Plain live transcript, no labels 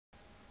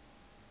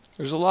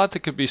There's a lot that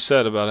could be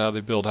said about how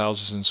they build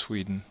houses in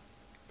Sweden,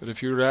 but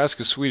if you were to ask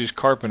a Swedish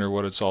carpenter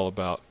what it's all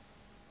about,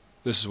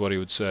 this is what he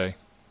would say.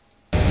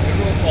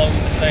 Everyone falls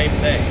with the same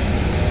thing.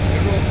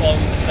 Everyone falls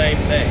with the same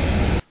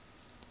thing.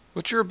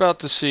 What you're about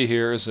to see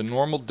here is a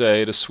normal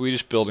day at a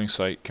Swedish building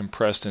site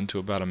compressed into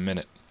about a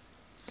minute.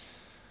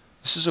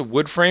 This is a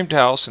wood-framed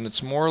house, and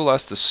it's more or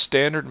less the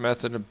standard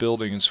method of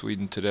building in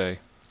Sweden today.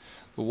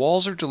 The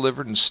walls are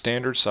delivered in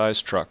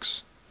standard-sized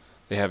trucks.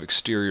 They have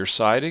exterior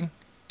siding,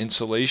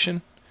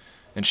 insulation,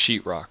 and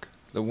sheetrock.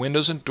 The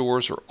windows and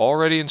doors are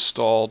already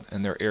installed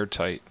and they're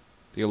airtight.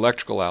 The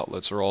electrical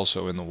outlets are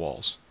also in the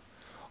walls.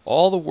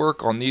 All the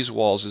work on these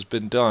walls has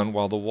been done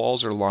while the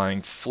walls are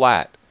lying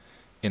flat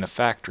in a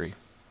factory.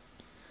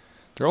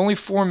 There are only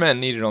 4 men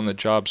needed on the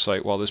job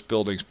site while this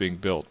building is being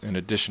built, in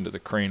addition to the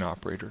crane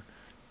operator.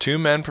 2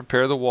 men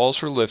prepare the walls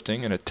for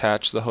lifting and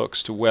attach the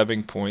hooks to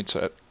webbing points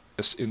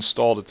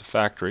installed at the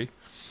factory,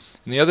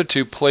 and the other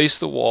 2 place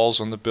the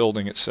walls on the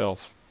building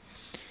itself.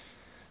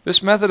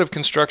 This method of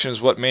construction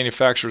is what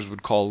manufacturers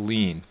would call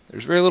lean.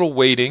 There's very little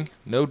waiting,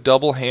 no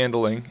double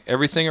handling,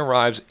 everything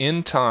arrives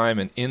in time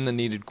and in the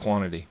needed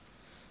quantity.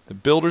 The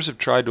builders have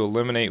tried to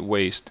eliminate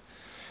waste,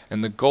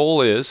 and the goal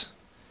is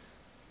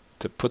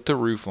to put the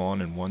roof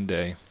on in one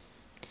day.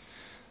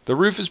 The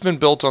roof has been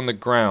built on the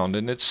ground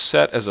and it's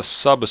set as a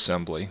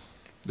sub-assembly.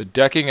 The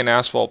decking and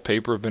asphalt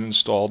paper have been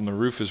installed and the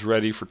roof is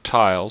ready for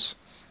tiles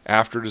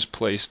after it is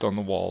placed on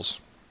the walls.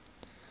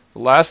 The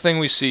last thing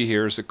we see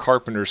here is the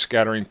carpenter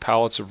scattering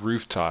pallets of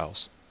roof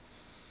tiles.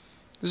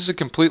 This is a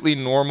completely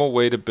normal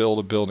way to build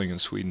a building in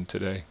Sweden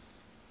today.